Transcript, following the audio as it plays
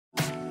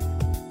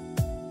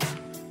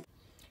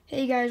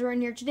Hey guys,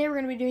 Ryan here. Today we're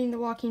going to be doing the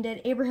Walking Dead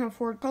Abraham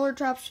Ford Color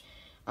Drops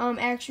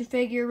action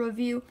figure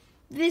review.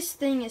 This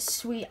thing is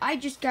sweet. I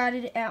just got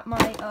it at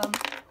my,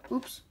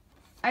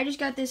 I just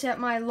got this at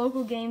my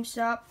local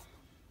GameStop.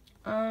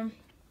 Not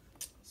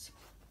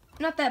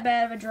that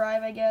bad of a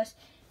drive, I guess.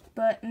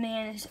 But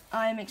man,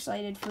 I'm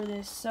excited for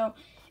this. So,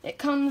 it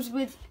comes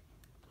with,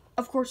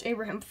 of course,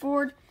 Abraham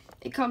Ford.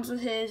 It comes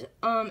with his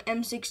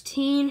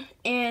M16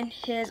 and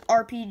his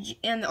RPG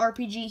and the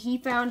RPG he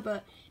found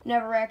but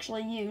never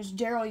actually used.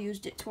 Daryl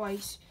used it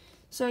twice.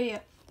 So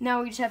yeah,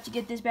 now we just have to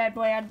get this bad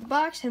boy out of the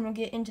box and we'll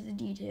get into the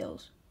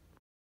details.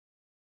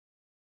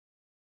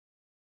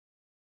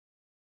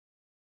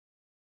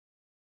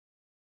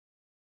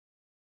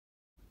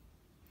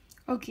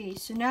 Okay,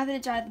 so now that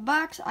it's out of the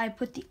box, I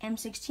put the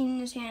M16 in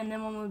his hand and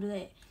then we'll move to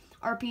the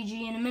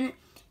RPG in a minute.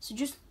 So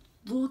just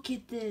look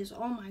at this.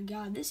 Oh my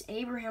god, this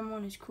Abraham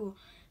one is cool.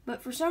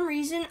 But for some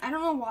reason, I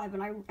don't know why, but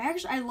I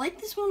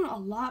like this one a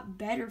lot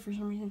better for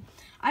some reason.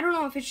 I don't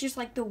know if it's just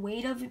like the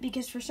weight of it,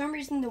 because for some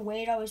reason the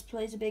weight always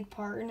plays a big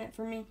part in it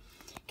for me.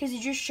 Because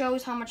it just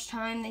shows how much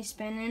time they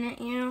spend in it,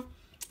 you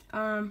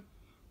know.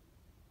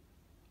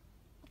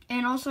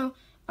 And also,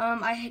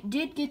 I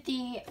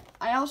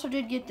also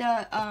did get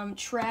the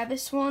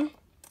Travis one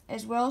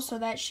as well, so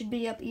that should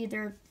be up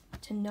either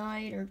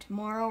tonight or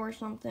tomorrow or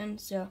something.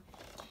 So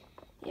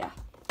yeah.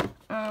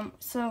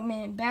 So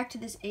man, back to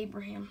this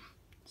Abraham.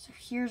 So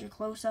here's a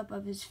close-up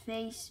of his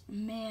face.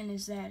 Man,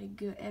 is that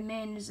good.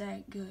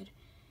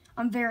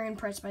 I'm very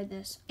impressed by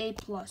this. A+,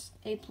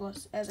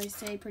 as I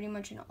say pretty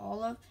much in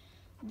all of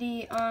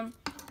the,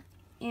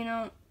 you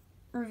know,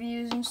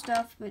 reviews and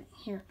stuff. But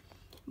here,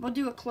 we'll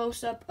do a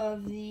close-up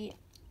of his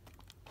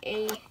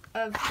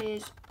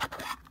M16.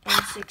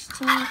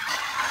 So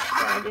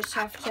I just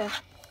have to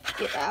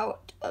get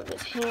out of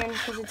his hand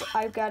because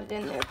I've got it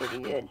in there pretty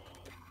good.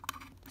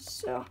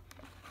 So,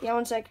 yeah,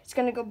 one sec. It's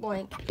gonna go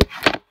blank.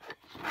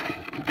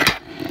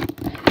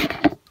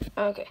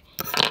 Okay,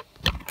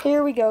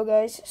 here we go,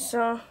 guys.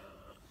 So,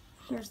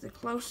 here's the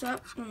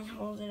close-up. Let me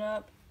hold it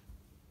up.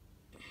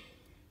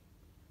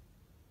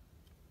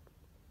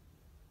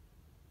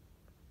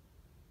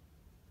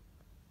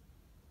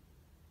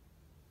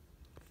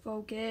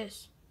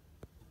 Focus.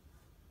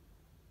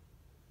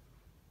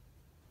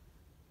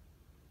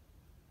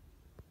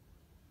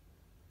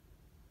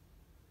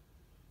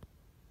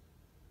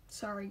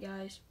 Sorry,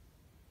 guys.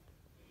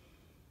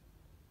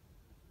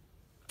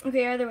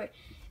 Okay, either way.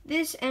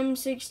 This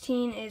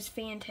M16 is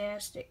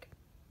fantastic.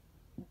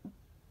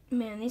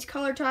 Man, these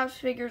Color Tops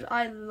figures,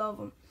 I love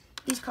them.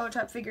 These Color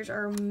Top figures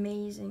are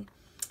amazing.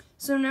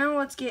 So now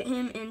let's get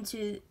him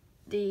into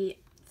the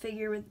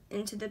figure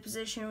into the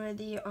position with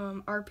the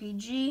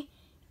RPG,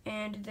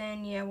 and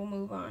then yeah, we'll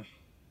move on.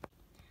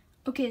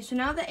 Okay, so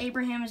now that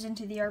Abraham is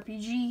into the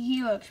RPG,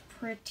 he looks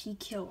pretty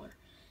killer.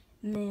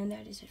 Man,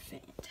 that is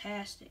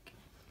fantastic.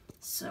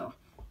 So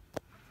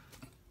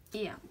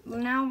yeah,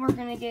 now we're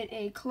gonna get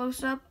a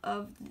close-up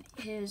of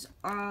his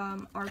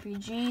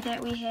RPG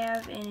that we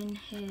have in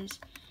his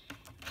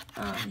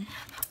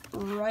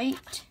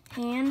right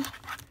hand.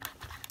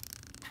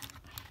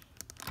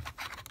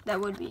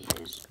 That would be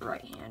his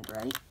right hand,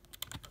 right?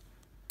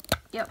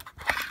 Yep.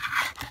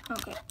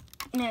 Okay.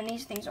 Man,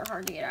 these things are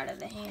hard to get out of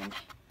the hand.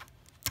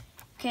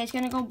 Okay, it's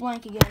gonna go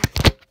blank again.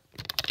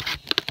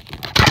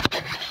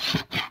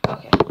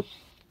 Okay.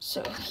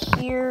 So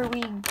here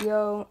we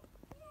go.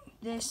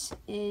 This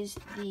is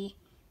the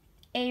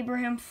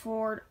Abraham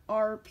Ford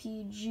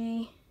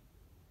RPG.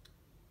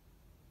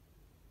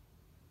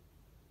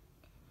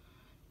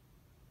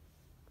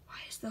 Why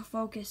is the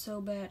focus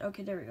so bad?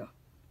 Okay, there we go.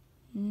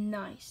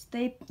 Nice.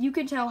 You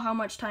can tell how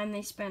much time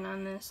they spent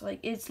on this. Like,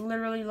 it's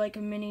literally like a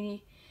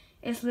mini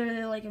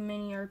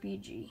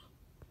RPG.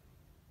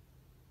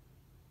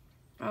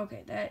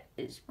 Okay, that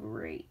is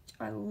great.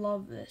 I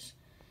love this.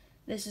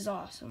 This is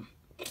awesome.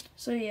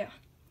 So yeah.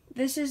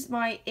 This is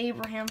my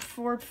Abraham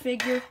Ford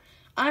figure.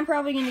 I'm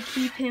probably going to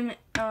keep him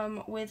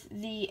with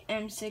the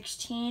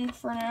M16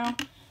 for now,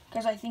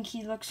 because I think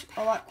he looks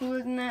a lot cooler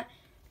than that.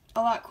 A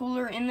lot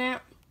cooler in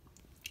that.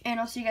 And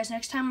I'll see you guys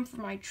next time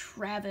for my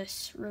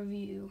Travis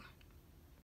review.